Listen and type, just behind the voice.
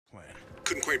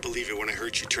Couldn't quite believe it when I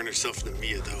heard she turned herself into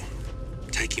Mia, though.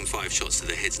 Taking 5 shots to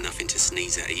the head's nothing to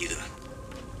sneeze at either.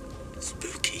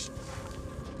 Spooky.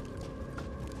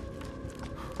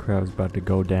 Crab's about to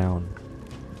go down.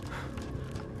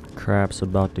 Crab's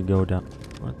about to go down.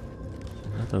 What?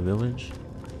 Is that the village?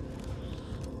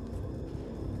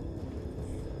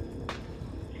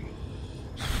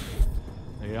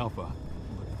 Hey, Alpha. Look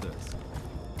at this.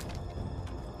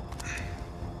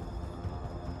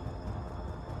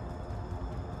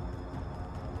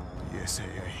 The SAA.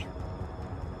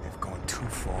 They've gone too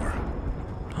far.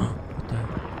 What the heck?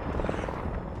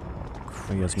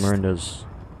 I guess Miranda's.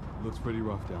 Looks pretty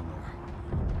rough down there.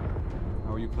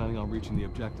 How are you planning on reaching the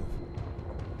objective?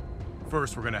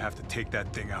 First, we're gonna have to take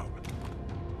that thing out.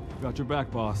 Got your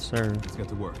back, boss. Sir. Let's get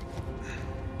to work.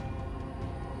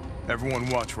 Everyone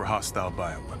watch for hostile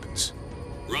bioweapons.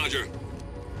 Roger.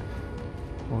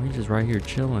 Oh, he's just right here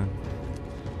chilling.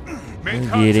 Make Get it.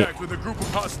 contact with a group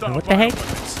of hostile What the heck?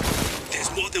 bioweapons.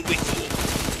 There's more than we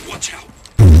thought. Watch out.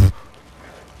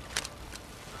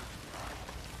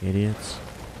 Idiots.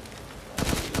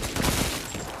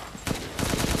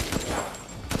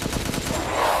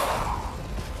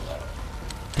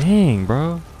 Dang,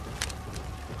 bro.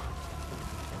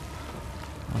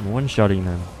 I'm one-shotting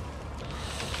them.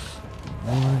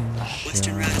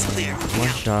 Western route is clear. One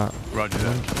shot. Roger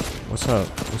that. What's up?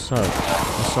 What's up?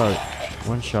 What's up?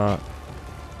 One shot.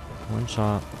 One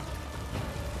shot.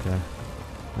 Okay.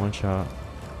 One shot.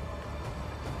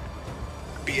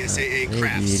 BSAA Hey,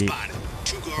 craft idiot. spotted.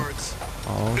 2 guards.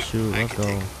 Oh shoot, let's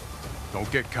go.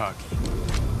 Don't get cocky.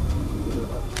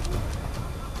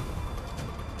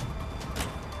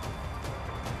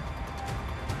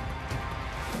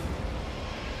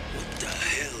 What the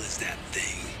hell is that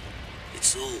thing?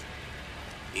 It's all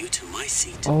new to my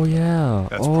seat. Oh yeah.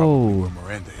 That's probably Oh. where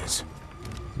Miranda is.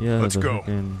 Yeah, Let's the go.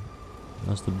 fucking-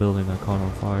 that's the building that caught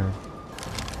on fire.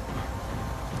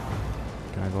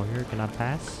 Can I go here? Can I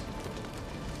pass?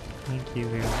 Thank you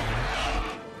very much.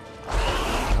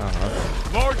 Oh,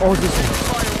 okay. Large Oh, this is-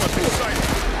 bioweapon sighted.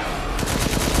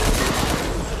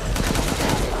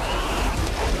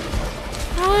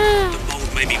 The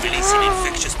mold may be releasing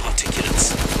infectious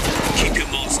particulates. Keep your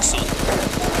masks on.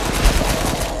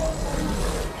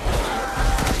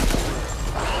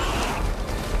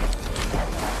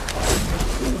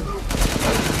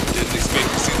 Didn't expect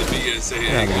to see the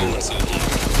BSAA going so hard.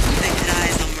 They had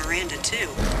eyes on Miranda, too.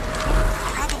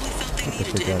 Probably felt they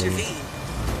needed to Get out of here. intervene.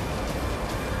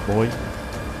 Boy.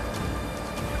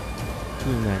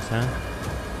 Who's next, huh?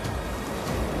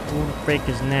 Who the freak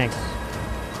is next?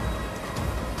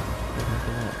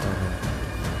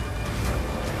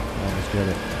 Oh, let's get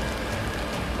it.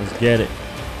 Let's get it.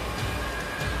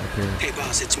 Okay. Hey,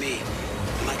 boss, it's me.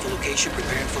 I'm at the location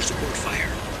preparing for support fire.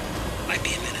 Might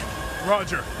be a minute.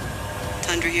 Roger.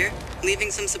 Tundra here.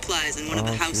 Leaving some supplies in one of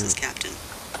the Oh, houses, shoot. Captain.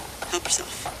 Help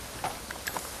yourself.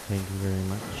 Thank you very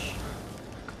much.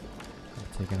 I'm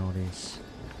taking all these.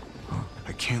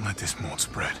 I can't let this mold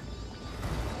spread.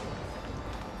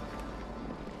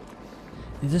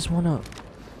 Is this one of...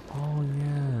 Oh,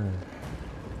 yeah.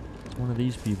 It's one of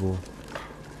these people.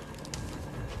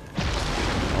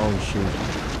 Oh, shoot.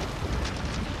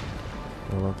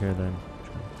 Well, okay then.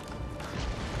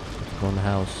 Let's go in the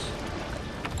house.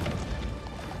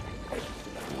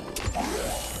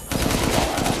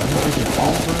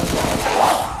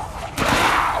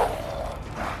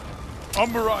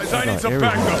 Umberized, I need some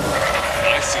everything. backup.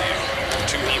 I see you.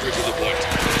 200 to the point.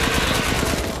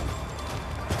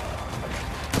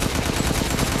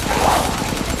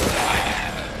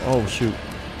 Oh, shoot.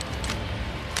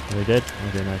 Are they dead?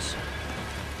 Okay, nice.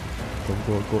 Go,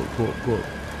 go, go, go, go.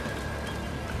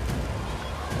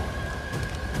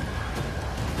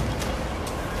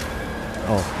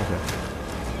 Oh, okay.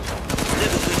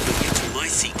 Never heard of a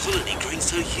U2 colony growing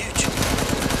so huge.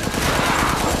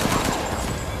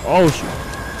 Oh, shoot.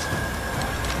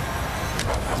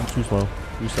 I'm too slow.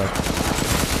 You suck.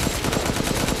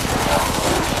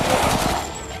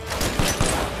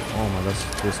 Oh my, that's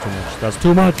too much. That's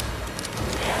too much.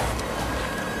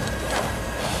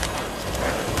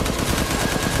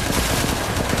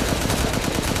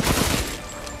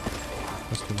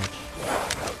 That's too much.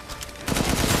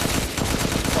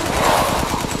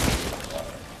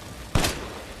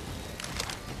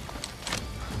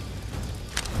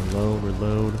 Reload,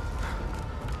 reload. Is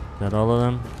that all of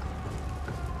them?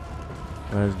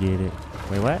 Let's get it.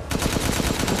 Wait, what?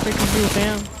 What the freak is you,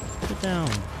 fam? Sit down.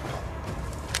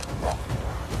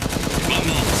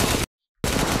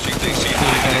 She thinks she's Got a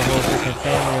whole freaking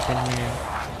family up in here.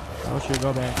 Oh shit,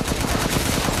 go back.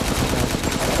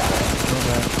 Go back. Go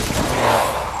back.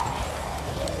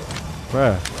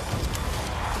 Bruh.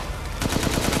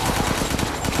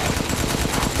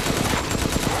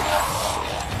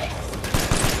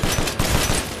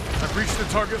 the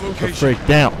target The location? freak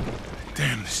down.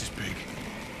 Damn, this is big.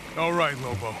 All right,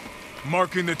 Lobo.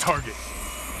 Marking the target.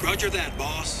 Roger that,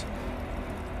 boss.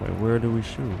 Wait, where do we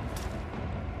shoot?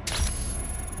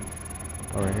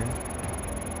 Oh, right here?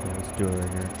 Yeah, let's do it right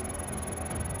here.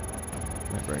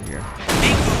 Like right here.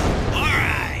 Bingo!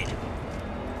 Alright!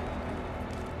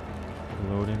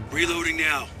 Reloading. Reloading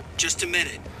now. Just a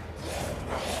minute.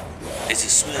 There's a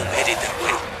swarm headed that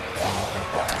way.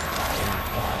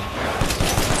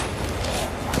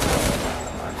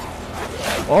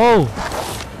 Oh!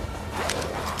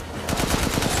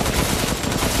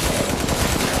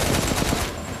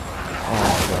 Oh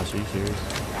my gosh, are you serious?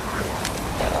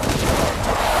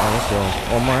 Oh, let's go.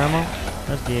 One more ammo?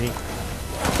 Let's get it.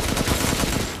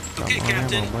 Okay, more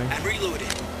Captain. ammo, boy. I'm reloaded.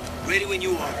 Ready when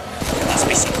you are. Must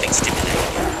be something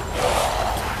stimulating.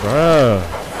 Bruh.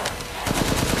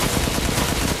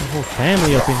 The whole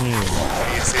family up in here.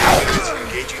 BSA units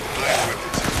engaging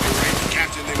bioweapons. You're right,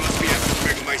 Captain. They must be after the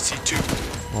Megamycete too.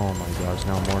 Oh my gosh,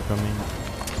 now more coming.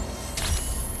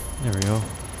 There we go.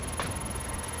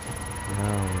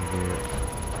 Now we do it.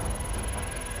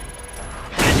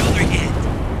 Another hit.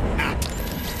 Ah,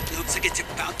 looks like it's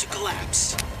about to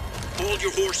collapse. Hold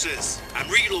your horses. I'm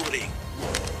reloading.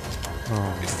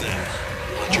 Oh, It's that.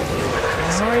 Watch your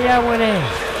foot. hurry up with it.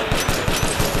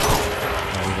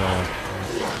 There we go.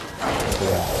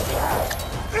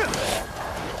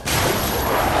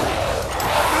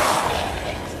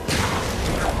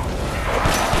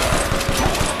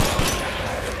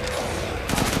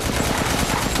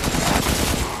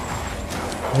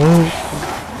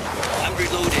 I'm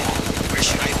reloaded. Where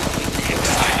should I look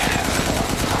next?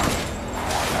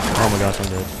 Oh my gosh, I'm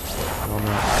dead. Oh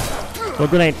no. Oh,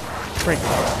 grenade. Frick.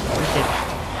 Frick.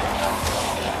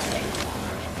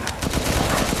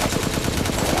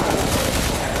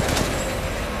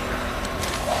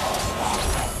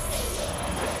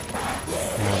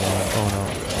 Oh no.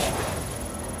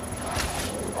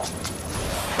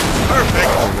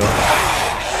 Perfect.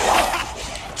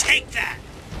 Take that!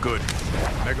 Good.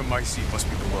 Megamycete must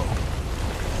be below.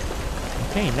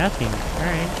 Okay, nothing.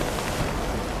 Alright.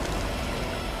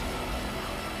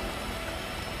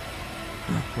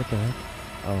 What the heck?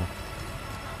 Oh.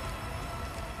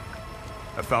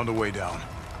 I found a way down.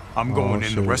 I'm Oh, going in. The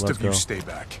shoot, rest let's of you go. stay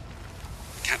back.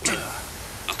 Captain,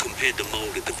 I compared the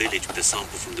mold at the village with the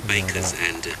sample from the bakers,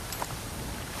 and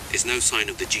there's no sign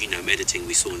of the genome editing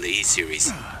we saw in the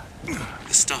E-series.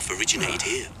 The stuff originated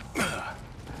here.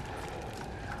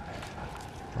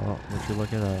 Oh, would you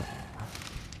look at that?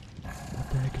 What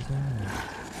the heck is that?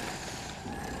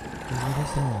 What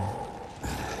is that?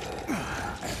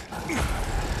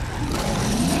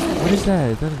 What is that?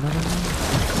 Is that another one?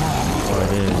 Oh,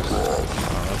 it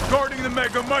is. Guarding the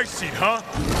Megamycete, huh?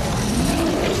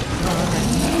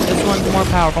 This one's more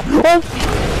powerful. Oh!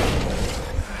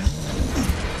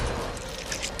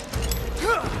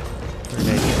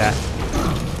 Grenade, get that.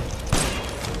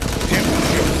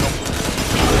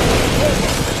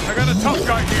 I got a tough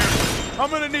guy here. I'm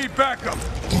gonna need backup.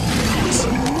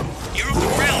 You're on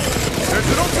the ground! There's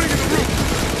an opening in the roof.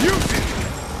 Use it.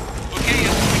 Okay,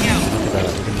 I'm coming out. Look at that.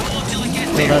 Hold on till I get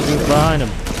Kill there. that dude behind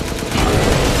him.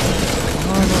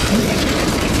 Behind him.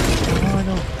 Behind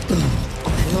him.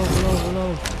 Below, below, below.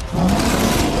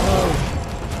 Below.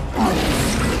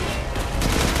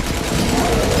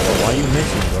 Why are you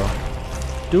missing, bro?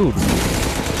 Dude. This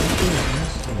dude is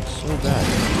missing so bad.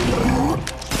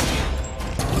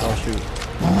 Oh, shoot.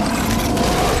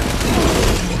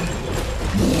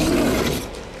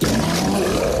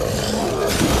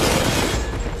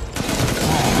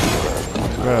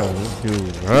 Bro, this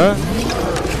dude, huh?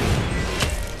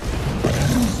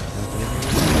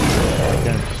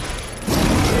 Again.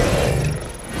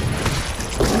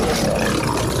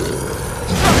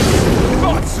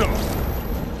 Thought so.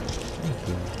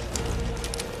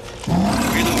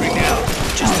 Reloading now.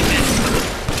 Just a minute.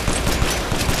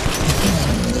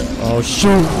 Oh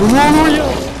shoot! Where are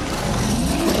you?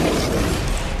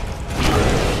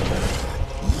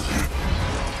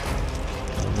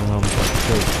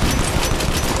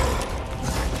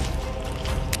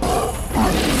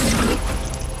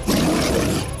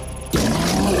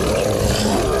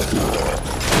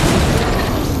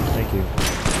 Thank you.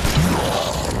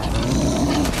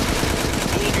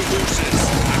 Hold your horses.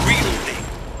 I'm reloading.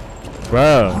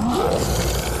 Bro.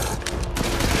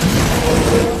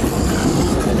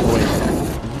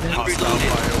 I'm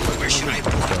reloaded. Where should I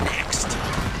look next?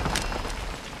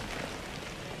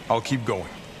 I'll keep going.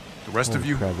 The rest of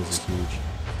you, Crap, this is huge.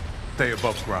 stay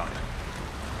above ground.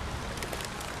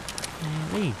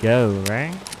 There you go,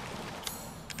 right?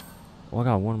 Oh, I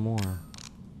got one more.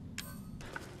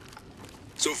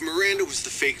 So So if Miranda was the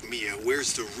fake Mia,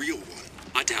 where's the real one?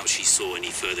 I doubt she saw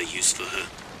any further use for her.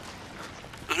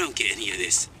 I don't get any of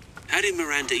this. How did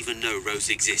Miranda even know Rose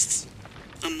exists?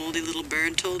 A moldy little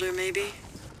bird told her, maybe?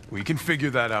 We can figure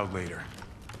that out later.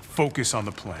 Focus on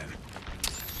the plan.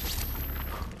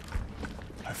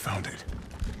 I found it.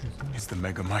 It's the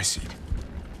Megamycete.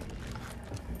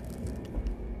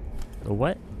 The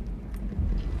what?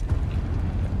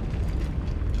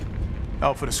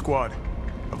 Alpha to squad.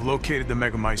 I've located the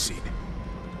Megamycete.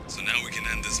 So now we can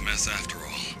end this mess after all.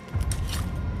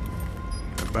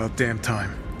 About damn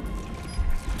time.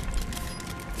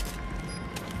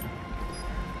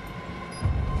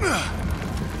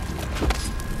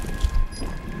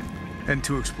 And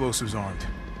 2 explosives armed.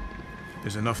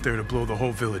 There's enough there to blow the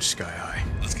whole village sky high.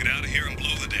 Let's get out of here and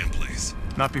blow the damn place.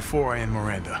 Not before I end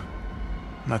Miranda.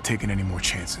 I'm not taking any more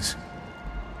chances.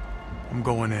 I'm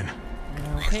going in.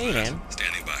 Okay then.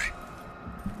 Standing by.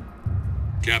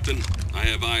 Captain, I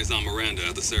have eyes on Miranda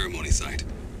at the ceremony site.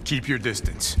 Keep your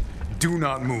distance. Do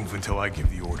not move until I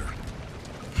give the order.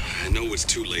 I know it's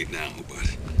too late now,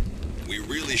 but we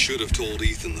really should have told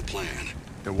Ethan the plan.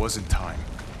 There wasn't time.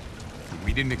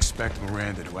 We didn't expect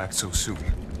Miranda to act so soon.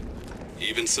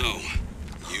 Even so,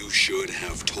 you should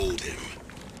have told him.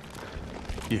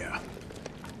 Yeah.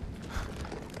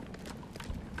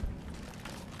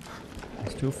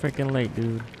 It's too freaking late,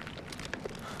 dude.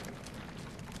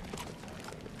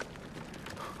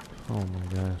 Oh my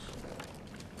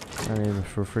gosh. Not even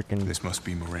for freaking. This must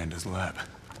be Miranda's lab.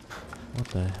 What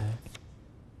the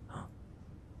heck?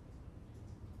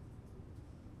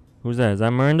 Who's that? Is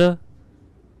that Miranda?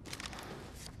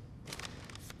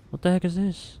 What the heck is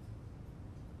this?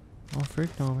 Oh, freak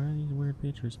no, where are these weird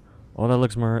pictures? Oh, that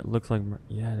looks like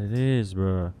yeah, it is,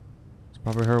 bruh. It's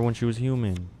probably her when she was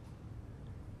human.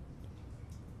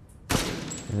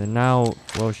 And then now,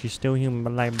 well, she's still human,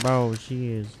 but like, bro, she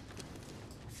is.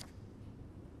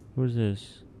 Who's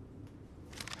this?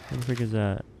 Who the frick is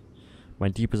that? My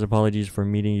deepest apologies for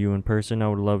meeting you in person. I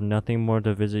would love nothing more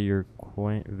to visit your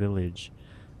quaint village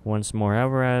once more.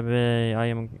 However, I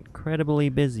am incredibly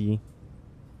busy.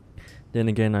 Then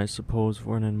again, I suppose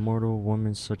for an immortal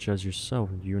woman such as yourself,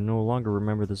 you no longer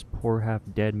remember this poor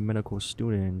half-dead medical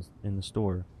student in the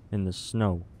store, in the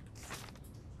snow.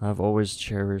 I've always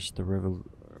cherished the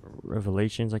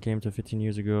revelations I came to 15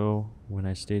 years ago when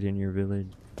I stayed in your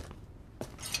village.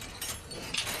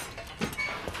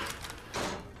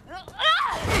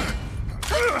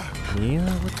 Yeah,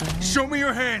 what the heck? Show me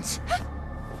your hands!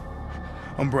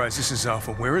 Umbrise, this is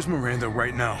Alpha. Where is Miranda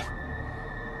right now?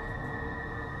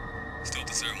 Still at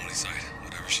the ceremony site.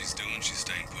 Whatever she's doing, she's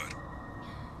staying put.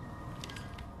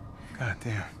 God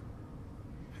damn.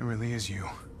 It really is you.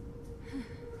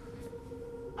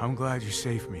 I'm glad you're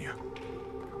safe, Mia.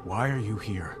 Why are you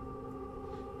here?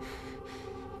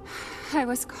 I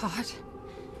was caught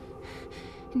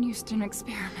in Houston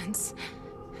experiments.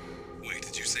 Wait,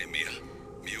 did you say Mia?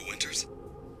 Mia Winters?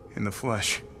 In the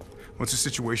flesh. What's the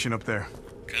situation up there?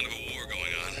 Kind of a war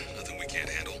going on. Nothing we can't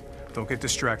handle. Don't get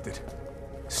distracted.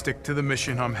 Stick to the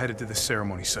mission. I'm headed to the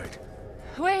ceremony site.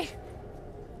 Wait!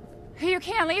 You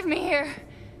can't leave me here.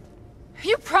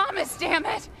 You promised, damn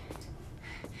it!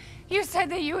 You said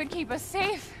that you would keep us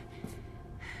safe.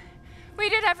 We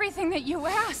did everything that you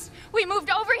asked. We moved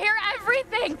over here,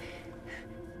 everything!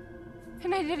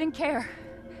 And I didn't care.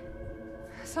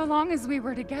 So long as we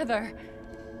were together.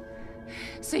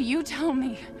 So you tell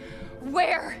me,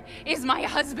 where is my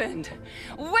husband?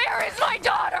 Where is my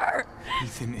daughter?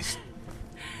 Ethan is...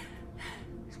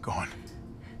 he's gone.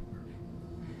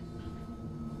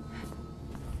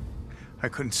 I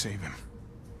couldn't save him.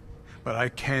 But I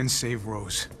can save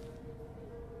Rose.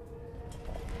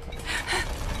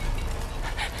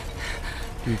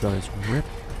 Dude got his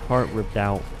heart ripped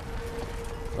out.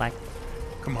 Like...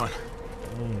 Come on.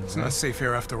 It's not safe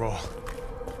here after all.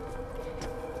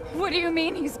 What do you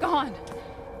mean he's gone?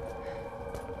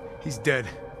 He's dead.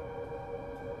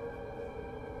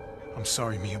 I'm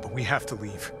sorry, Mia, but we have to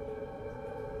leave.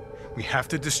 We have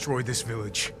to destroy this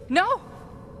village. No!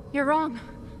 You're wrong.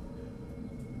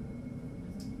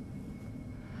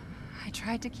 I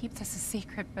tried to keep this a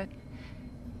secret, but...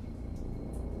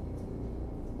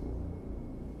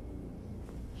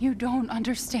 you don't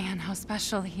understand how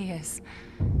special he is.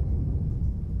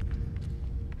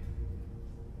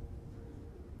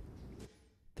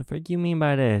 The frick you mean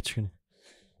by that?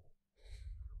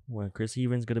 What, Chris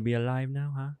Evans gonna be alive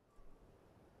now, huh?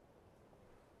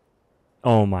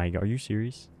 Oh my god, are you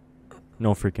serious?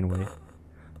 No freaking way.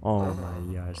 Oh my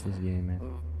gosh, this game, man.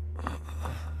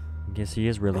 I guess he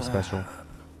is really special.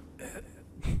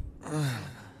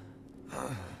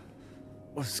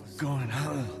 What's going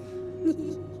on?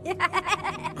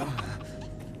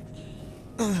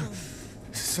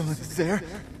 Someone there?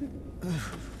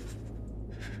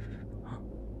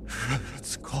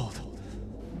 It's cold.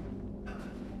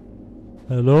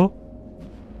 Hello?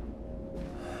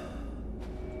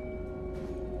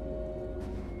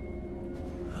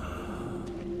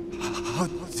 How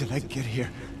did I get here?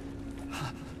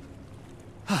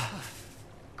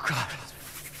 God, it's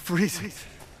freezing.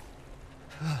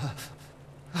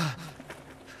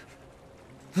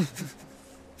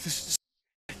 This is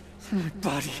my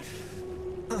body.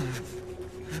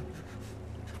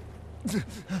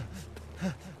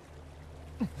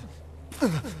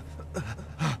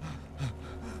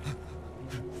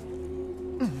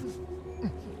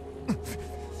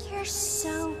 You're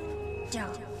so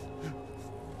dumb.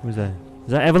 Who's that?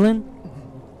 Is that Evelyn?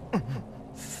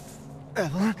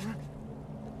 Evelyn?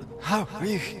 How are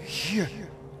you here?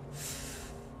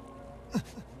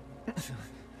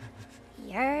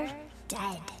 You're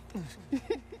dead.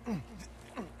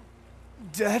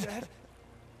 Dead?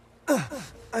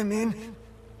 I mean,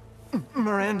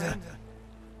 Miranda.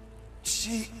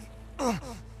 She...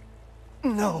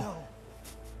 No.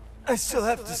 I still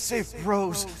have to save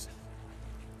Rose.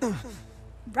 Wrong!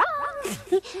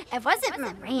 It wasn't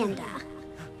Miranda.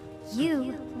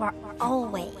 You were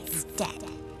always dead.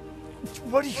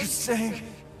 What are you saying?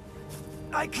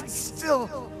 I can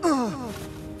still...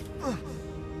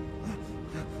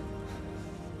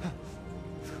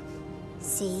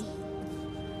 See?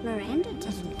 Miranda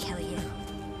didn't kill you.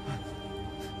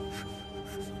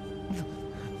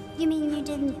 You mean you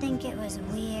didn't think it was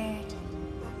weird?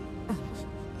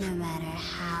 No matter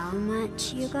how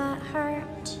much you got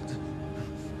hurt?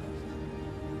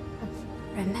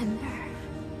 Remember.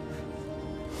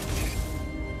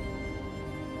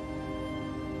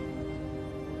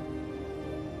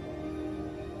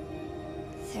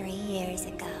 Years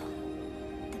ago,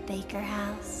 the Baker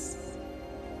house.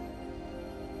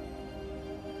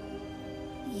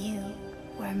 You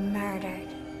were murdered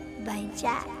by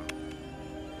Jack.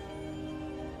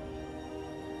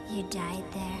 You died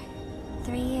there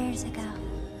 3 years ago.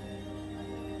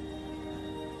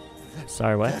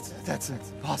 Sorry, what? That's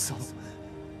impossible.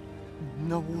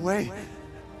 No way.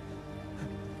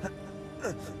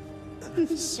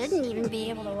 You shouldn't even be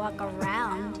able to walk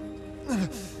around.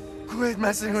 Quit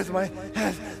messing with my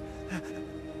head.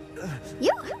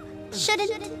 You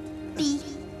shouldn't be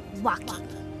walking.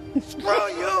 Screw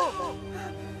you!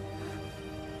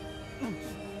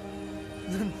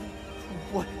 Then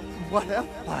what am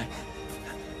I?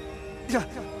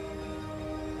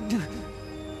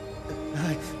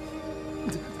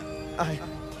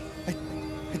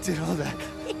 I did all that.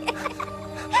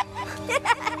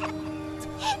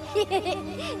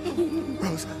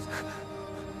 Rose.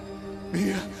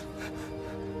 Mia.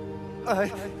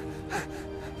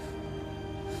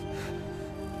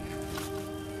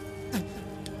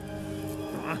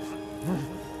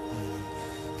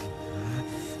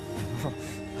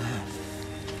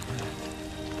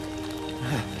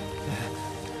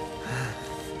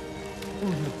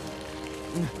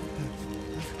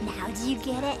 Now do you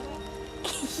get it?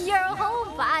 Your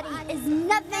whole body is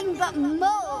nothing but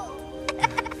mold.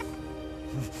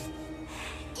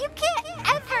 You can't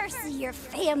ever see your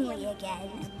family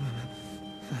again.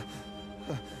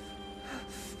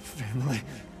 Family.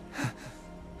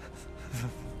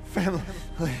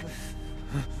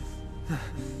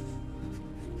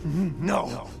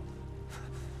 No.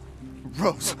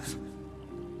 Rose.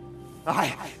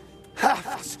 I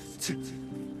have to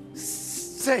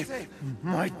save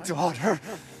my daughter.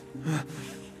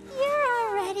 You're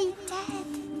already dead.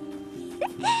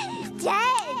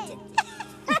 Dead!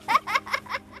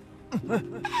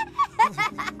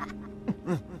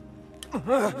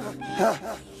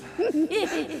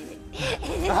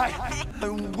 I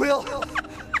will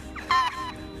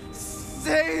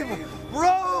save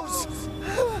Rose!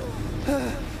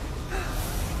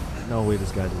 No way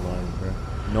this guy's alive, bro.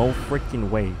 No freaking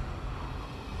way.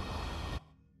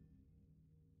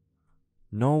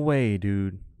 No way,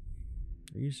 dude.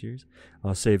 Are you serious?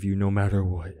 I'll save you no matter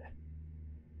what.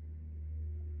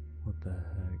 What the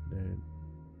heck, dude?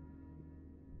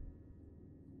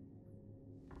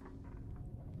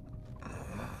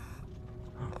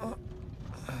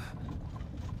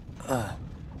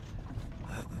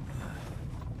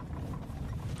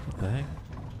 What the heck?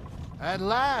 At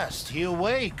last, he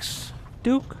awakes.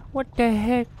 Duke, what the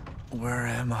heck? Where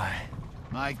am I?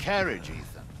 My carriage,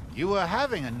 Ethan. You were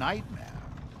having a nightmare.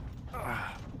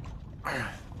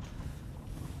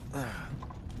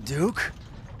 Duke?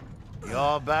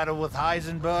 Your battle with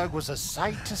Heisenberg was a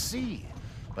sight to see.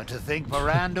 But to think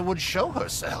Miranda would show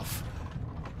herself.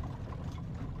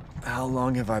 How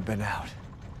long have I been out?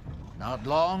 Not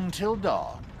long till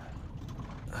dawn.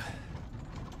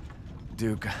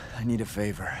 Duke, I need a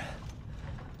favor.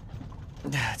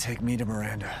 Take me to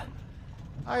Miranda.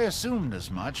 I assumed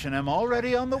as much and am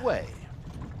already on the way.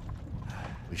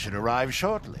 We should arrive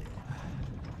shortly.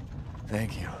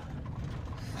 Thank you.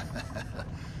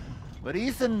 But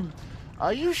Ethan,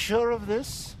 are you sure of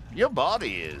this? Your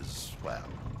body is, well,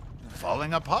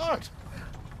 falling apart.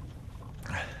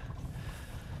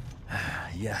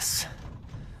 Yes.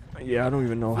 Yeah, I don't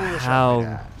even know Foolish of me to how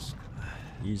ask.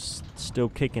 he's still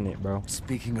kicking it, bro.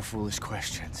 Speaking of foolish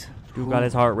questions. Dude got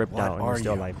his heart ripped what out and are he's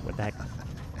still you? like, what the heck?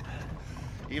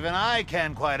 Even I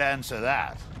can't quite answer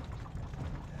that.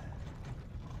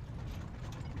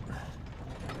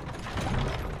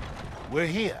 We're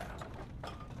here.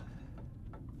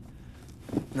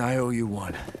 I owe you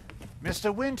one.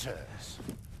 Mr. Winters,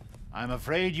 I'm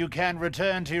afraid you can't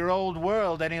return to your old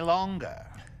world any longer.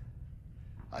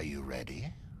 Are you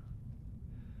ready?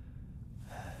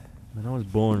 Man, I was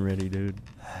born ready, dude.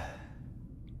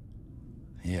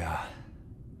 Yeah.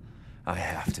 I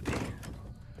have to be.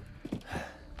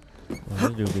 Well,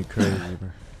 this dude be crazy, bro.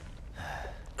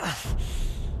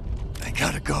 I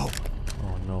gotta go.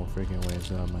 Oh, no freaking way I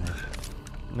still have my...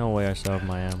 No way I still have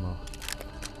my ammo.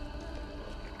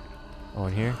 Oh,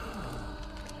 in here?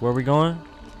 Where are we going?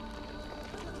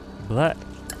 Black.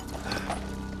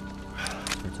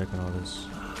 We're taking all this.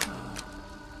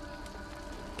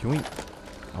 Can we...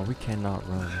 Oh, we cannot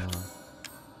run, huh?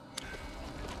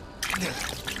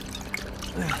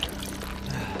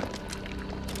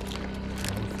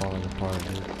 I'm falling apart,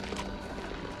 dude.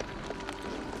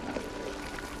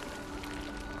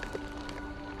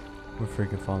 We're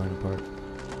freaking falling apart.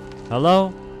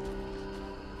 Hello?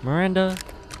 Miranda?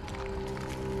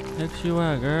 Next you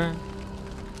out, girl.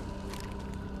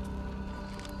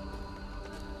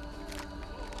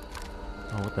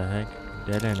 Oh, what the heck?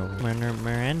 Dead end over here.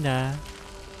 Miranda.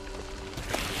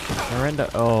 Miranda.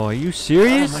 Oh, are you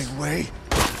serious? Out of my way.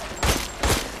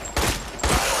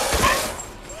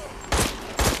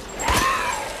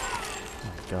 Oh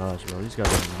my gosh, bro. These guys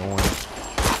are annoying.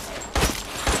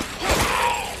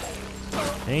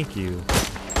 Thank you.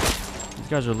 These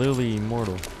guys are literally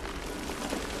immortal.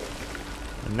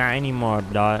 Not anymore,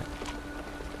 dog.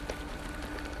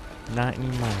 Not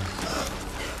anymore.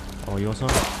 Oh, you want some?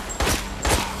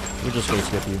 We're just gonna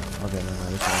skip you. Okay, no,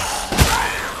 it's fine.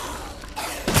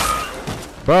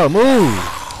 Bro, move!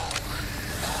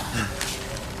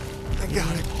 I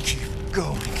gotta keep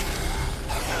going.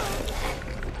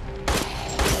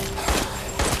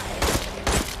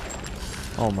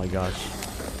 Oh my gosh.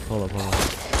 Hold up, hold up.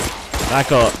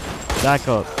 Back up. Back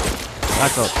up.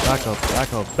 Back up. Back up.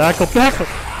 Back up. Back up. Back up.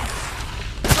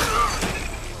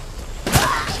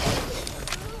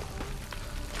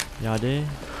 Y'all did?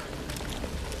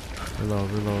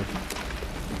 Reload, reload.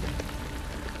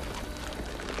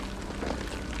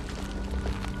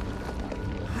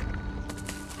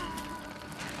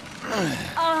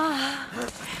 Ah,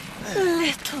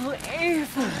 little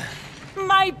Ava,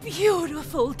 my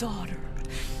beautiful daughter.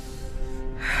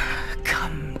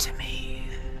 Come to me.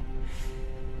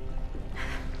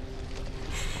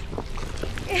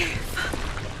 Ava,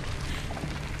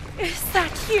 is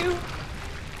that you?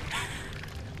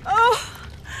 Oh,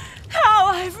 how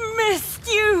I've missed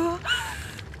you.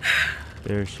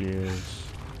 There she is.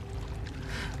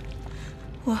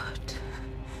 What?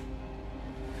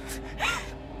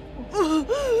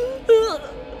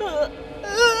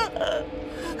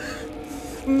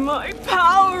 My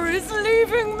power is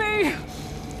leaving me.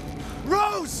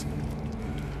 Rose!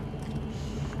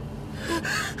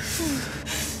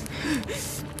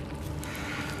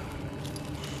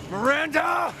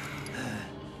 Miranda!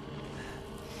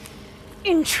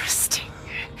 Interesting.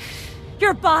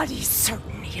 Your body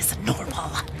certainly isn't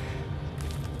normal.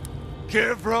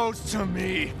 Give Rose to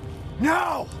me.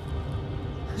 Now!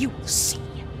 You will see.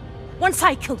 Once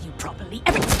I kill you properly,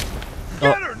 everything.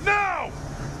 Get her now!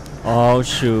 Oh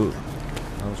shoot.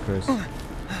 That was crazy.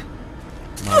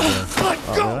 My bad. Let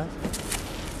go! Really?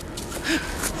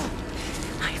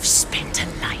 I've spent a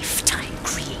lifetime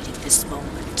creating this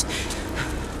moment.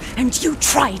 And you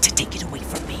try to take it away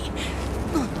from me.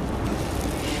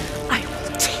 I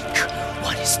will take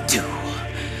what is due.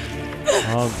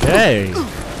 Okay.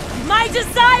 My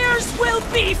desires will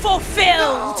be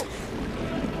fulfilled.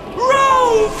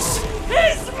 Rose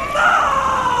is mine!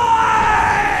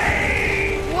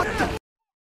 What the?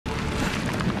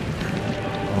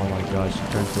 Oh my gosh, she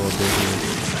turned to a big.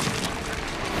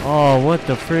 Oh, what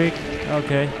the freak?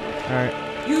 Okay. Alright.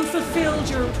 You fulfilled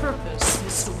your purpose,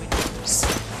 Mr. Winters.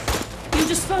 You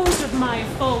disposed of my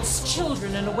false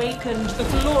children and awakened the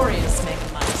glorious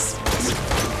Megamycete.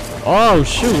 Oh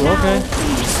shoot, Now, okay.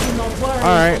 please do not worry,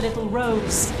 Alright. the little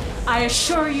Rose. I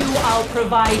assure you I'll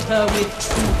provide her with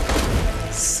true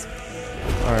peace.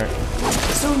 Alright.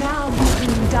 So now you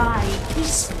can die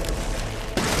peacefully.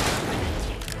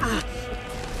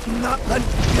 Not let me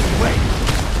get away.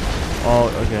 Oh,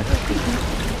 okay.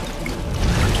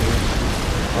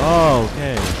 Oh,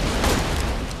 okay.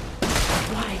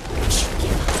 Why would you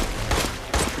give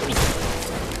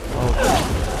up?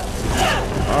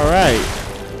 Alright.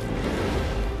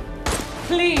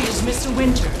 Please, Mr.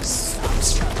 Winters, stop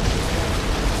struggling.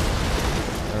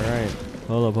 Alright.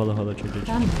 Hold up. Chill.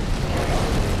 Come.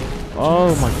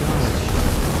 Oh my gosh.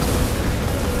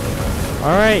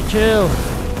 Alright, chill.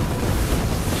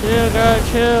 Chill, girl,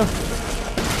 chill.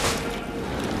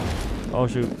 Oh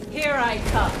shoot. Here I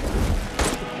come.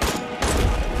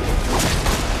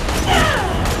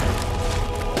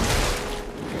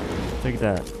 Take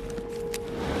that.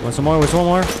 Want some more? What's one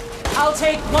more? I'll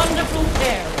take wonderful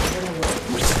care of your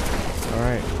work.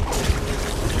 Alright.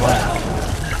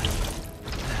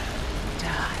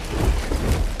 Die.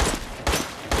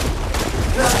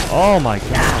 Oh my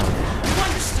god. You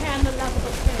understand the level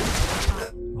of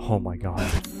pain? Oh my god.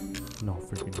 No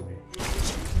freaking way.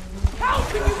 How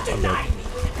can you deny me?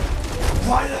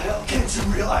 Why the hell can't you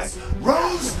realize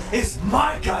Rose is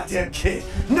my goddamn kid,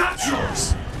 not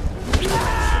yours?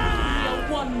 You're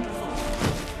wonderful.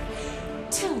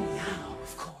 Till now,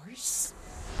 of course.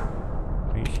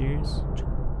 Are you serious?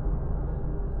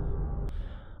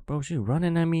 Bro, she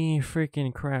running at me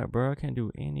freaking crap, bro. I can't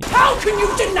do anything. How can you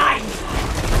deny me?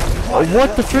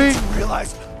 What the freak?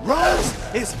 Realize Rose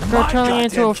is Girl my turning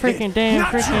into a goddamn freaking kid, damn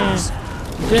not yours.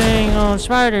 dang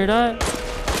spider, dog.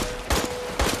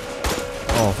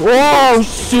 Oh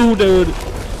shoot, dude.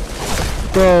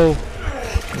 Bro.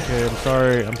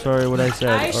 Okay, I'm sorry what I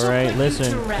said. Alright,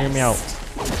 listen, hear me out.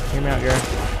 Hear me out, girl.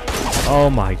 Oh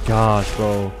my gosh,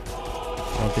 bro.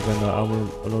 I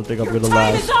don't think I'm gonna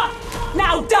Time is last. up!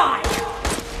 Now die!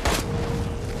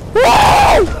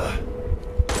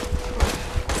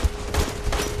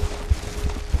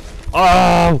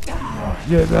 Oh!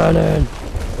 You're running!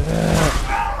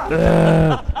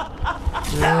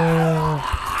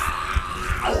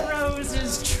 Rose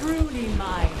is truly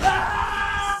mine.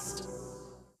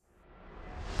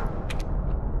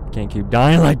 Can't keep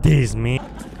dying like these, man.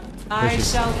 I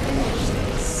shall finish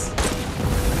this.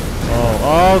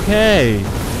 Oh, okay.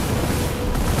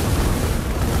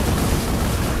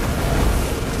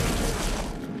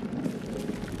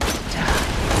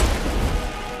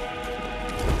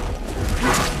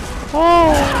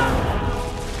 Oh!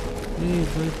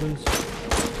 Please.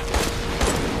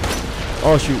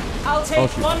 Oh shoot. I'll take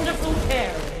shoot. wonderful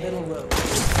care of little Rose.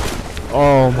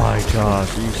 Oh my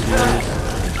gosh, are you serious?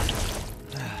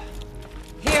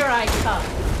 Here I come.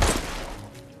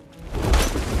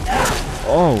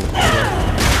 Oh.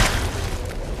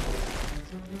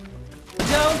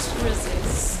 Don't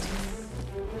resist.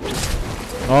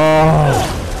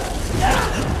 Oh.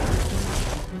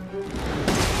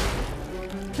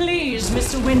 Please,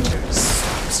 Mr. Winters,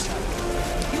 stop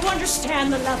struggling. You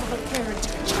understand the level of character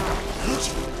child.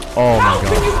 Oh How my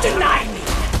can god. you deny me?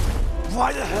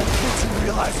 Why the hell can't you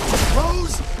realize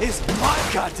Rose is my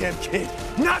goddamn kid,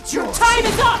 not yours? Time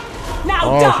is up! Now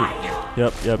Oh die!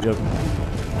 shoot. Yep.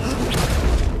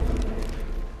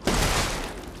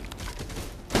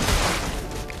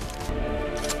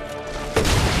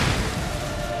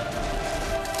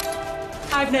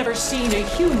 I've never seen a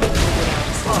human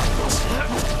without his heart.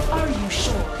 Are you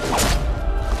sure?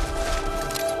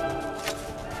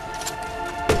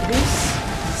 This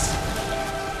is...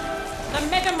 The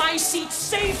Megamycete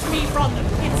saved me from the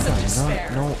pits of despair.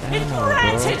 no It ammo,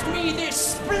 granted me this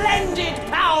splendid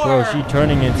power! Bro, she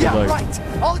turning into Yeah, like right.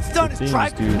 All it's done is things,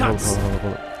 drive me dude. Hold nuts. on.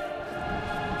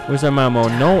 Where's that ammo?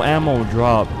 No ammo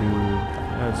drop, dude.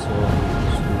 That's so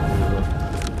stupid.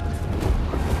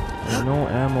 There's no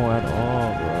ammo at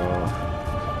all, bro.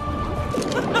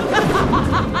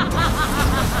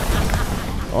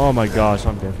 Oh my gosh,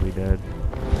 I'm definitely dead.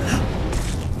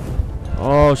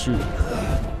 Oh shoot.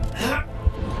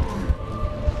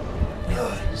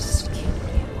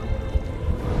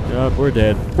 Yep, we're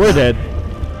dead. We're dead.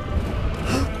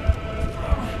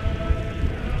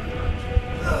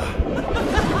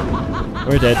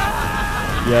 We're dead.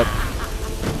 Yep.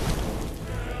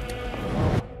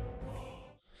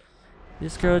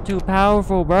 This girl too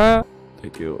powerful, bruh.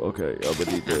 Thank you. Okay, I'm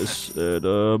gonna need this. And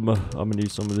I'm gonna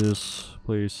need some of this,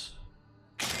 please.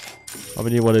 I'm gonna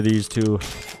need one of these too.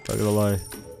 Not gonna lie.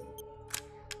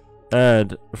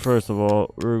 And first of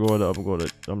all,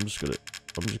 I'm just gonna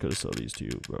I'm just gonna sell these to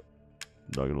you, bro.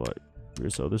 Not gonna lie. I'm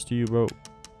gonna sell this to you, bro.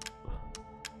 I'm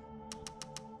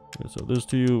gonna sell this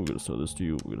to you. I'm gonna sell this to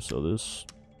you. I'm gonna sell this.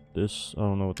 This. I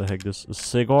don't know what the heck this is. A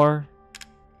cigar?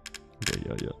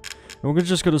 Yeah. And we're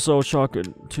just gonna sell a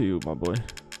shotgun to you, my boy.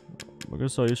 We're gonna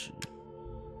sell you.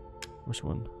 Which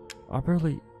one? I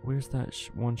barely. Where's that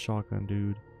one shotgun,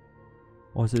 dude?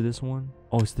 Oh, is it this one?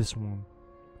 Oh, it's this one.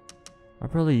 I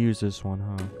probably use this one,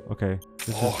 huh? Okay. This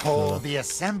is, the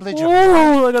assemblage of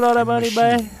look at all that money,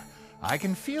 man. I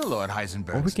can feel Lord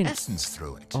Heisenberg's essence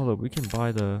through it. Oh, look, we can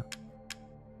buy the.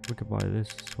 We could buy this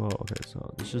as well. Okay, so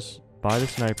let's just buy the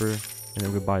sniper, and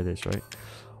then we could buy this, right?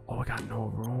 Oh, I got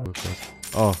no room.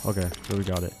 Oh, okay, so we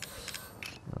got it.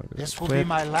 This will be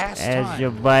my last as time.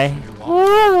 your boy.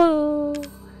 Whoa!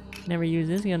 Never used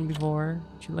this gun before.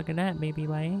 What you looking at, baby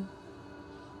boy?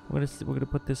 We're gonna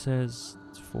put this as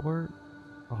 4.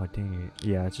 Oh dang it!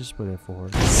 Yeah, let's just put it at 4.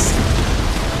 What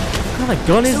kind of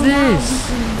gun is this?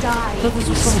 I thought this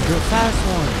was some good fast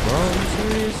one, bro. Are you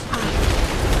serious?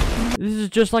 This is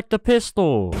just like the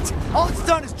pistol. All it's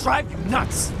done is drive you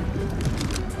nuts.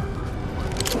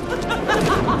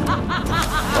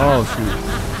 Oh shoot!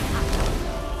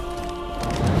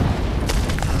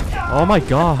 Oh my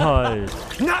god!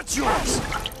 Not yours.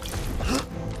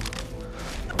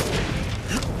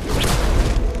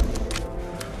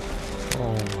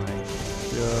 Oh my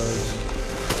god!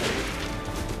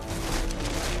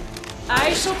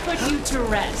 I shall put you to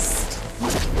rest.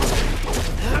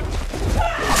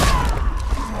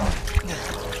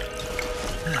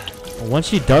 Once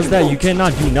she does that, you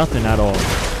cannot do nothing at all.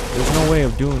 There's no way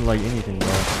of doing like anything,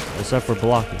 bro, except for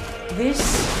blocking. This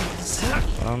is...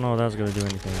 I don't know if that's gonna do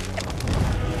anything.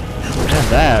 And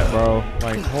that, bro.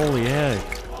 Like, holy heck!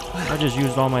 I just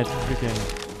used all my freaking.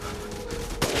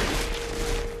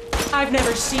 I've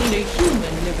never seen a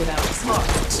human live without his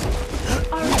heart.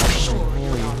 Are you sure?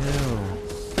 Holy hell!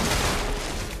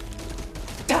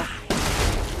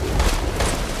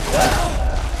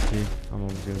 See, I'm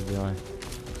almost gonna die.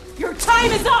 Your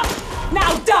time is up!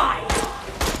 Now die!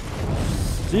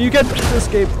 So you get to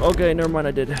escape. Okay, never mind,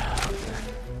 I did.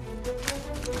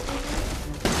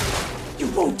 You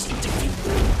won't defeat me.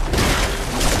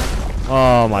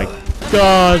 Oh my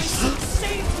gosh. It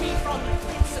saved me from the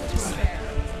pits of despair.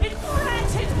 It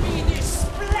granted me this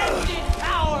splendid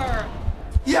power.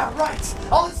 Yeah, right.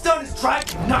 All it's done is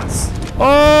drive you nuts.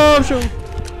 Oh shoot!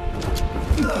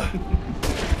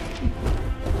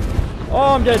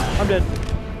 Oh, I'm dead. I'm dead.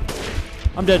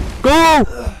 I'm dead. Go!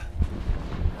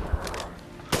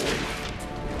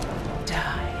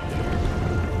 Die.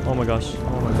 Oh my gosh.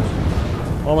 Oh my gosh.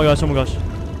 Oh my gosh. Oh my gosh.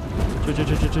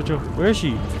 Chill. Where is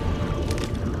she?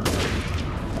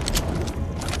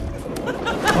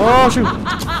 Oh shoot!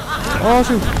 Oh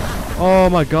shoot! Oh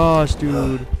my gosh,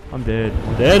 dude. I'm dead.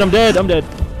 I'm dead. I'm dead. I'm dead.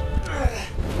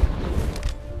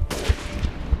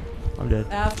 I'm dead.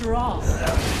 After all,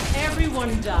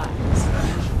 everyone dies.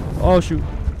 Oh shoot.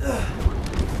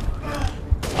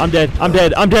 I'm dead. I'm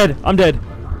dead. I'm dead. I'm dead.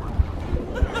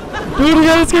 Dude, you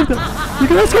gotta escape them. You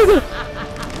gotta escape them.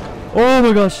 Oh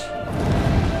my gosh.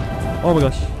 Oh my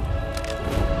gosh.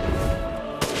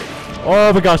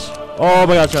 Oh my gosh. Oh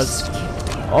my gosh, guys.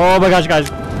 Oh my gosh,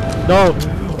 guys. No.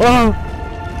 Oh.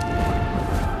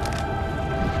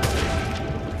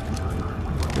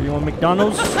 What do you want,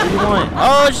 McDonald's? What do you want?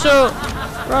 Oh shoot.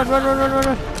 Run.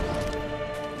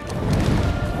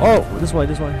 Oh, this way.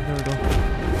 There we go.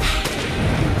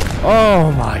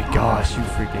 Oh my gosh, you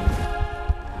freaking.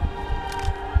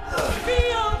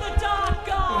 Feel the dark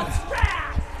god's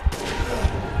wrath!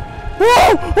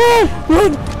 Whoa!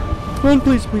 Oh! Run,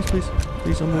 please.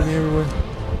 Please, I'm moving everywhere.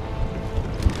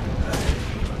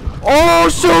 Oh,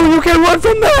 shoot! You can run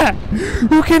from that!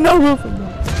 You cannot run from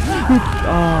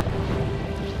that.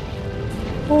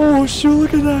 Oh, shoot!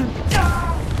 Look at that.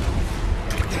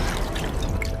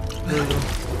 There we go.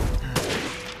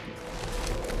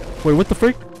 Wait, what the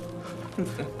freak?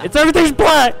 It's everything's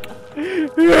black!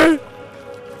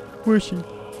 Where's she?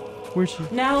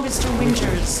 Now, Mr.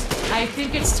 Winters, I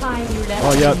think it's time you left.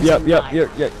 Oh, yep.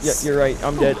 You're right.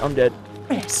 I'm dead.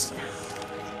 Rest now.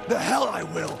 The hell I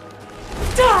will.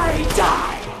 Die!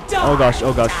 Oh gosh.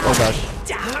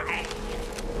 Die!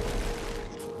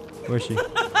 Where's she?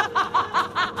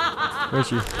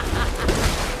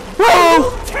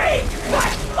 Whoa! Take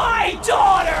back my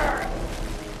daughter!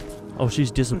 Oh,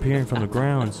 she's disappearing from the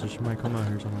ground, so she might come out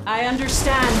here somewhere. I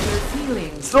understand your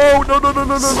feelings. No.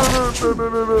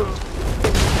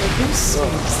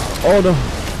 Oh no.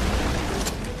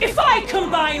 If I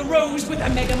combine Rose with a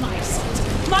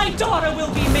Megamycete, my daughter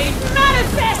will be made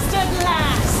manifest at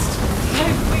last!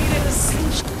 I've waited a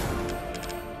century.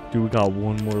 Dude, we got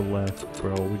one more left,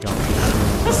 bro. We got one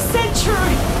more A left.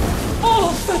 century!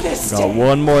 All for this We got day!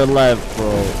 one more left, bro.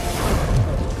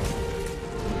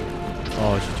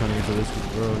 Oh, she's turning into this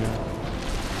girl again.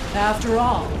 After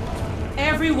all,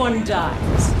 everyone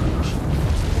dies.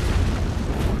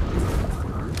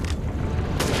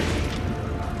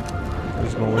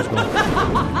 Where's it going? Where's it going?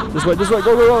 This way, this way.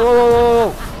 Go, go, go, go, go, go,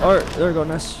 go. Alright, there we go.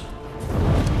 Nice.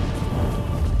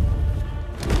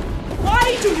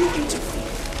 Why do you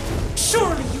interfere?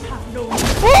 Surely you have no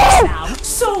reason now.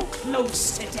 So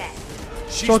close to death.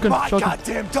 She's Shotgun, my shotgun.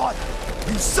 goddamn daughter!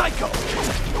 You psycho!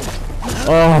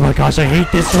 Oh my gosh, I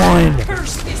hate this one.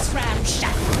 Curse this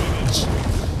ramshackle village.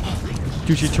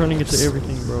 Dude, she's turning into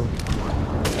everything, bro.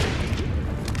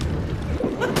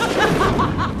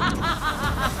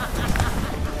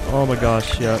 Oh my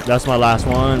gosh, yeah, that's my last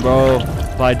one, bro.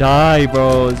 If I die,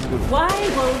 bro. Why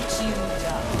won't you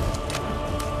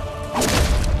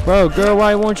die? Bro, girl,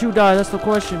 why won't you die? That's the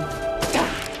question.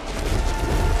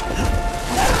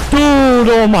 Dude,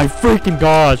 oh my freaking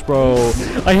gosh, bro.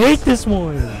 I hate this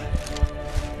one.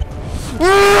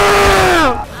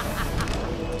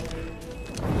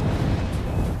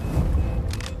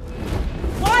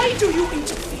 Why do you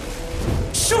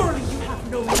interfere? Surely you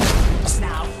have no reasons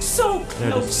now. So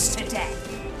close to death.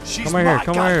 She's Come right here, my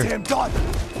come right here. goddamn daughter!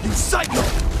 You psycho!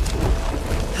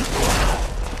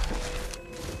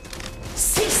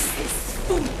 Cease this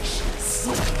foolishness.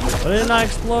 Why didn't I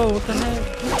explode? What the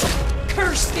heck?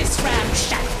 Curse this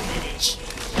ramshackle village.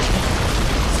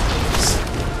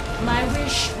 My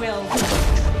wish will be.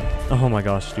 Oh my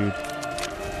gosh, dude.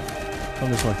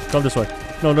 Come this way. Come this way.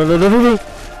 No, no, no, no, no, no.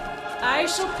 I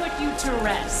shall put you to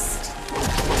rest.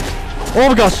 Oh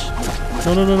my gosh.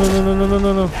 No, no, no, no, no, no, no, no,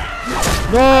 no, no.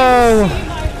 No.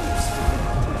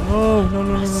 No, no, no,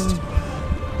 no, no, no.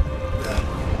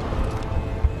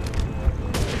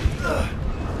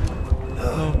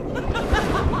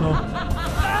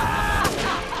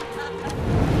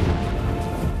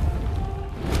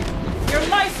 Your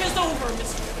life is over,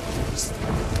 Mr.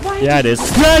 Why Yeah, it is.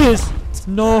 Yeah, it is.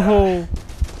 No.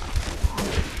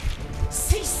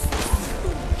 cease this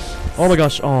foolishness? Oh my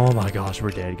gosh. Oh my gosh. We're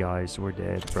dead, guys. We're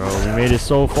dead, bro. We made it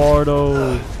so far,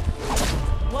 though.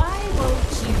 Why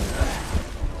won't you?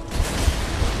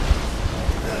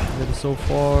 We made it so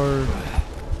far.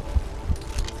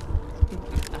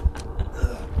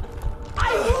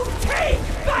 I will take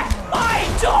back my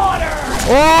daughter!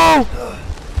 Oh!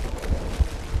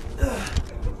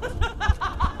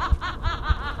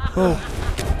 Oh.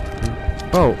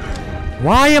 Bro,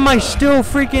 why am I still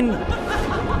freaking...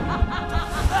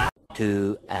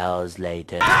 2 hours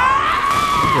later.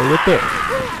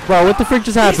 Bro, what the frick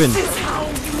just happened? This is how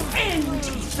you end,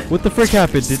 Ethan. What the frick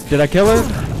happened? Did I kill her?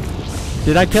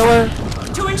 Did I kill her?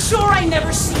 To ensure I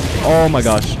never see you, Oh my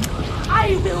gosh.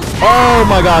 I will. Oh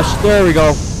my gosh. There we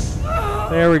go.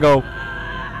 There we go.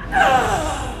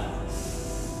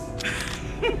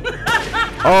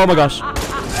 Oh my gosh.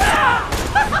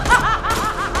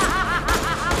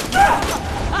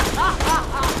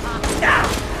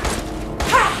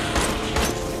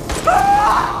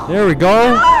 There we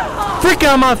go. Freak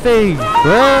out my face,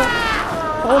 bro.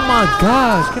 Oh my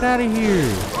gosh. Get out of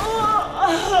here.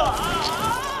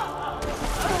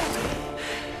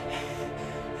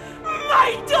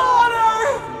 My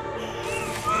daughter!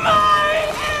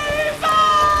 My Eva!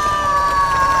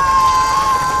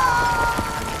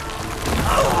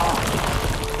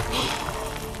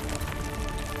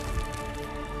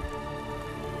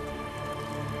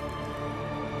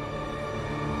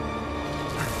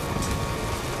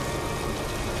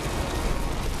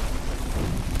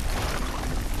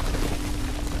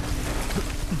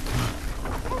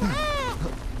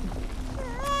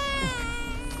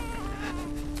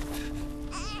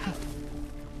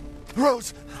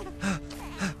 Rose!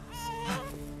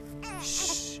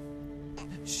 Shh.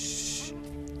 Shh.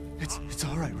 It's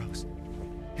all right, Rose.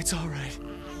 It's all right.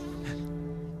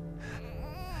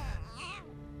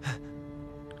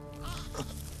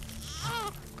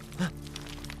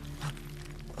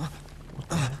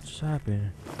 What just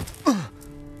happened?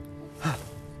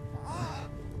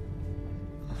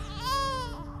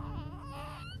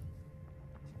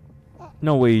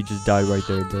 No way you just died right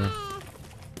there, bro.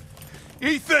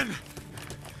 Ethan!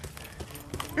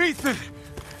 Ethan!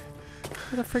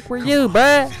 Where the frick were you,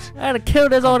 bruh? I had to kill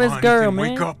this on this girl, Ethan,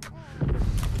 man. Wake up.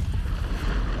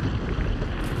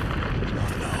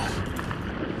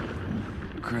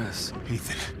 Chris,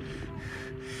 Ethan,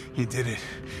 you did it.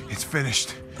 It's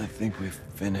finished. I think we've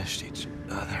finished each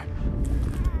other.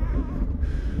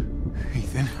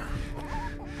 Ethan,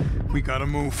 we gotta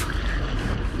move.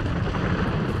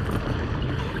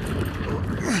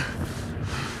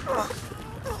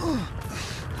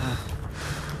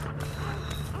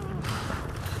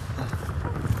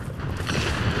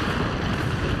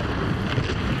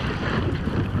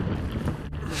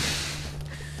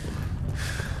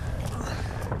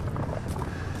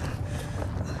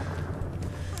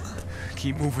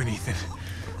 Keep moving, Ethan.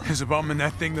 There's a bomb in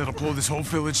that thing that'll blow this whole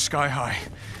village sky high.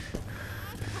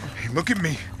 Hey, look at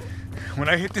me. When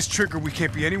I hit this trigger, we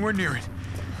can't be anywhere near it.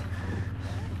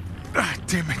 Ah,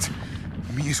 damn it.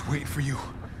 Mia's waiting for you.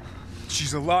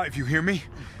 She's alive, you hear me?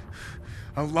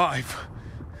 Alive.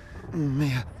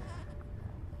 Mia,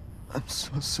 I'm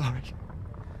so sorry.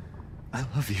 I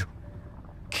love you.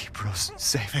 Keep Rose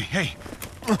safe. Hey, hey.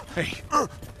 Hey.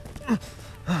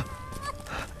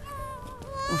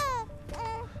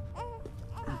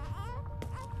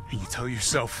 And you tell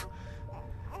yourself.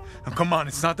 Now come on,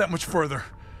 it's not that much further.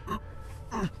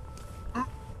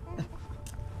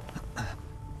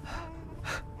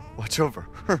 Watch over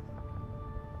her.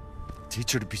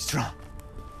 Teach her to be strong.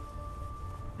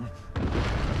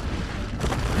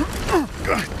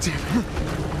 God damn it.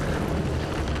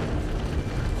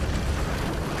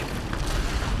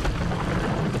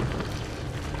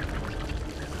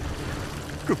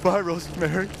 Goodbye,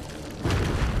 Rosemary.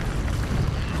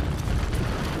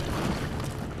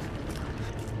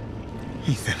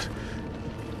 Ethan.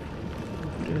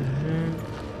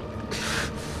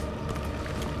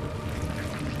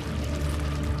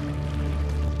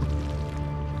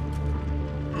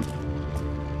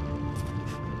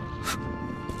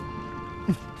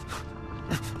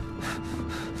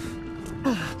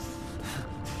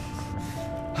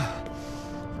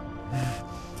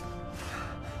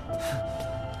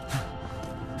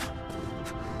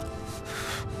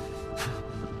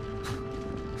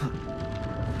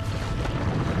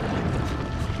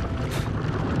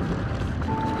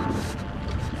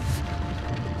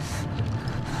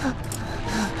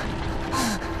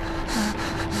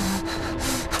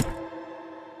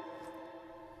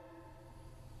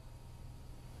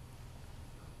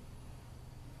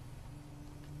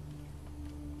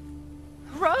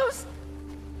 Rose?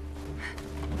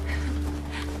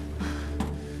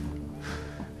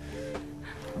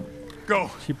 Go.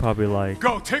 She probably like.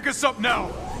 Go, take us up now.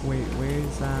 Wait,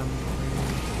 where's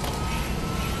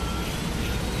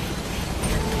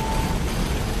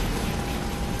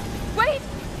Wait!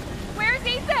 Where's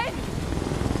Ethan?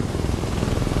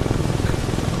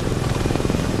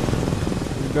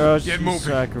 Girl, Get she's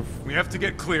moving. We have to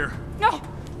get clear. No,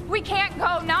 we can't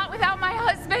go. Not without my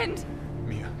husband.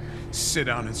 Mia, sit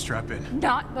down and strap in.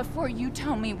 Not before you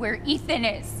tell me where Ethan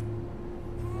is.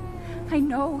 I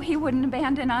know he wouldn't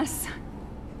abandon us.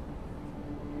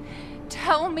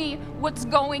 Tell me what's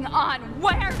going on.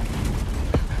 Where?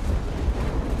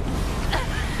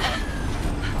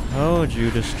 Told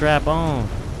you to strap on.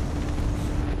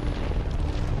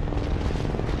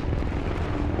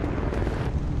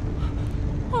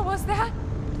 What was that?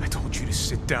 I told you to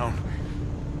sit down.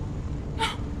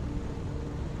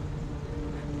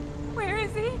 Where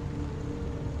is he?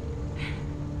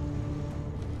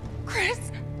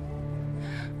 Chris?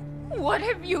 What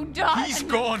have you done? He's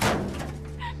gone.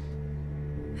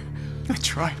 I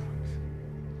tried.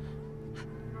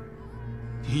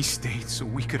 He stayed so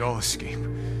we could all escape.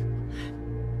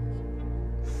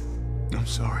 I'm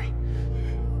sorry.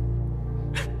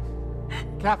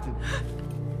 Captain,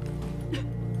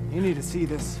 you need to see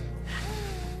this.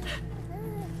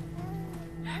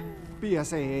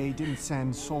 BSAA didn't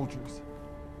send soldiers.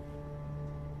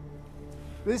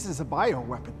 This is a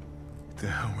bioweapon. What the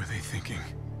hell were they thinking?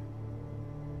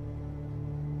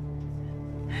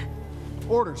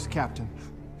 Orders, Captain.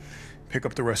 Pick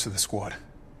up the rest of the squad.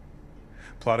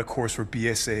 Plot a course for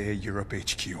BSAA Europe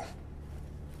HQ.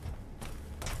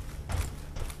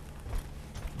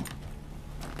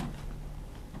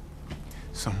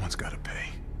 Someone's got to pay.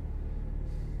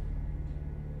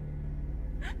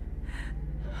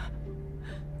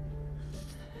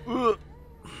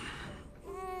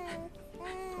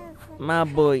 My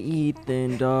boy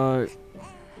Ethan, dog.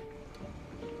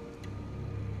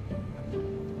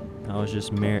 Now it's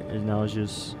just now it's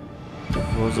just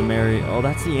Rosemary. Oh,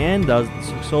 that's the end.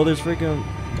 So there's freaking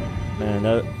man.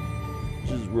 That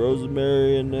just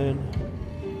Rosemary and then.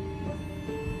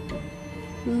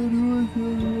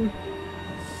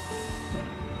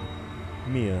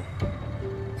 Mia.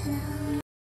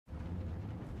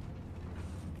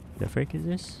 The frick is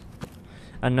this?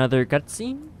 Another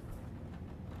cutscene?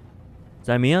 Is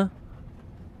that Mia?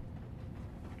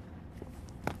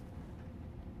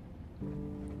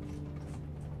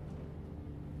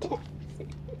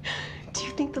 Do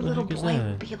you think the little boy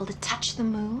will be able to touch the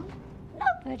moon?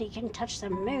 Nobody can touch the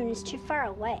moon. It's too far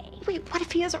away. Wait, what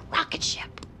if he has a rocket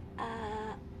ship?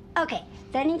 Okay,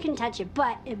 then you can touch it,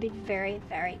 but it'd be very,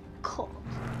 very cold.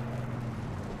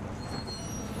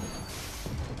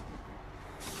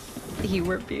 You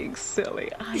were being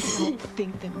silly. I don't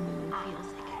think the moon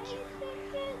feels like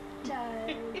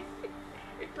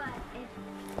It does.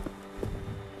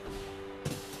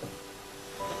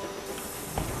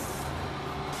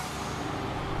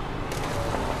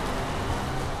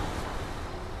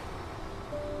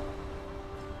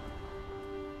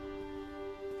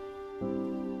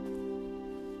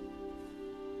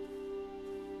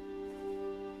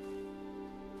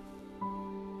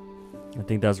 I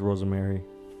think that's Rosemary.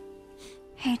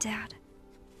 Hey, Dad.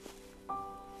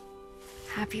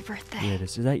 Happy birthday. Yeah,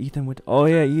 this is that Ethan Winters. Oh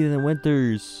yeah, Ethan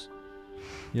Winters.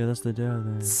 Yeah, that's the dad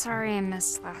there. Sorry I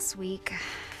missed last week.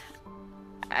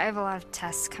 I have a lot of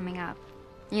tests coming up.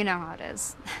 You know how it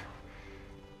is.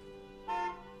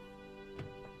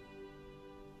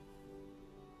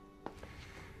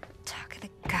 Talk of the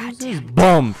goddamn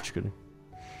bum. Just kidding.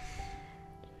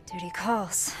 Duty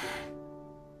calls.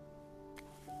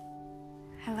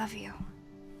 I love you.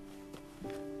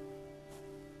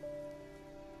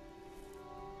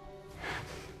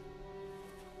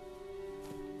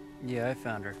 Yeah, I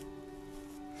found her.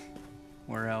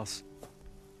 Where else?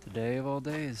 Today of all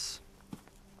days.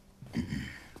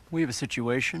 We have a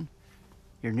situation.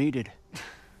 You're needed,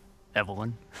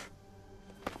 Evelyn.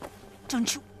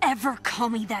 Don't you ever call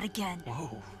me that again.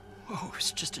 Whoa,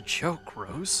 it's just a joke,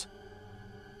 Rose.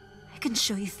 I can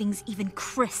show you things even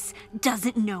Chris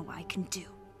doesn't know I can do.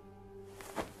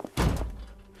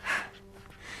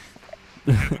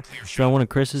 Try one of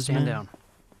Chris's, Stand man. down.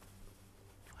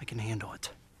 I can handle it.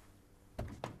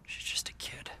 She's just a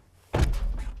kid.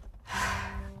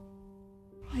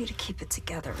 Way to keep it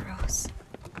together, Rose.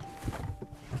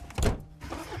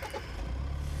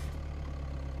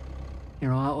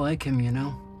 You're a lot like him, you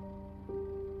know?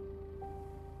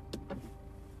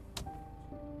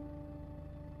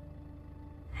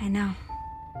 I know.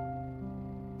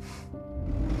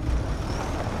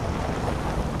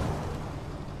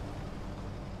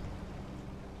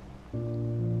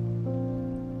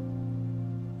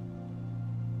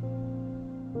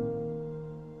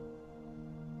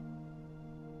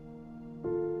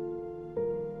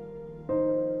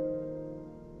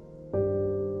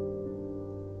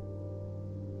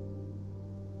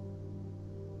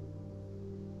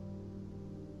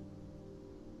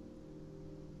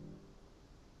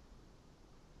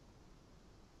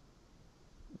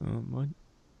 What?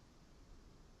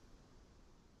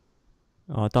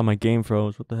 Oh, I thought my game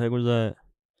froze. What the heck was that?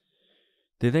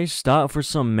 Did they stop for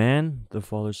some man? The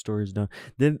father's story is done.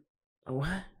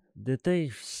 What? Did they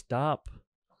stop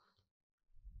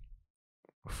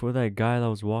for that guy that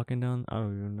was walking down? I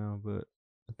don't even know, but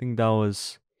I think that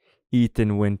was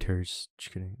Ethan Winters.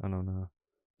 Just kidding. I don't know.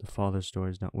 The father's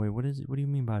story is done. Wait, what is it? What do you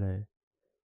mean by that?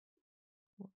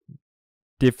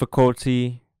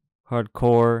 Difficulty,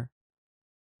 hardcore,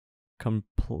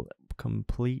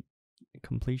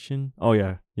 completion. Oh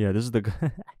yeah, this is the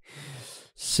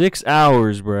 6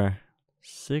 hours, bruh.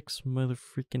 6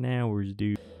 motherfucking hours,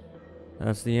 dude.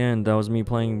 That's the end. That was me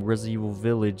playing Resident Evil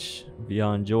Village. If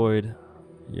y'all enjoyed,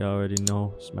 you already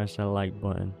know, smash that like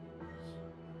button.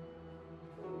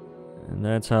 And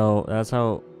that's how.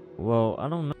 Well, I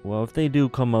don't know. Well, if they do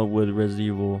come up with Resident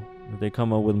Evil, if they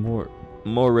come up with more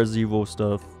Resident Evil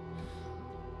stuff,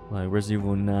 like Resident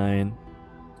Evil 9.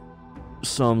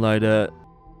 Something like that.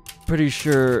 Pretty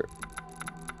sure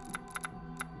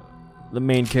the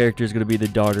main character is gonna be the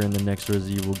daughter in the next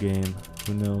Resident Evil game.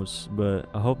 Who knows? But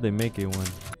I hope they make it one.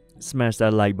 Smash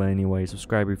that like button anyway.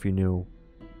 Subscribe if you're new.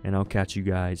 And I'll catch you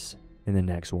guys in the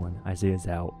next one. Isaiah's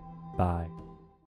out. Bye.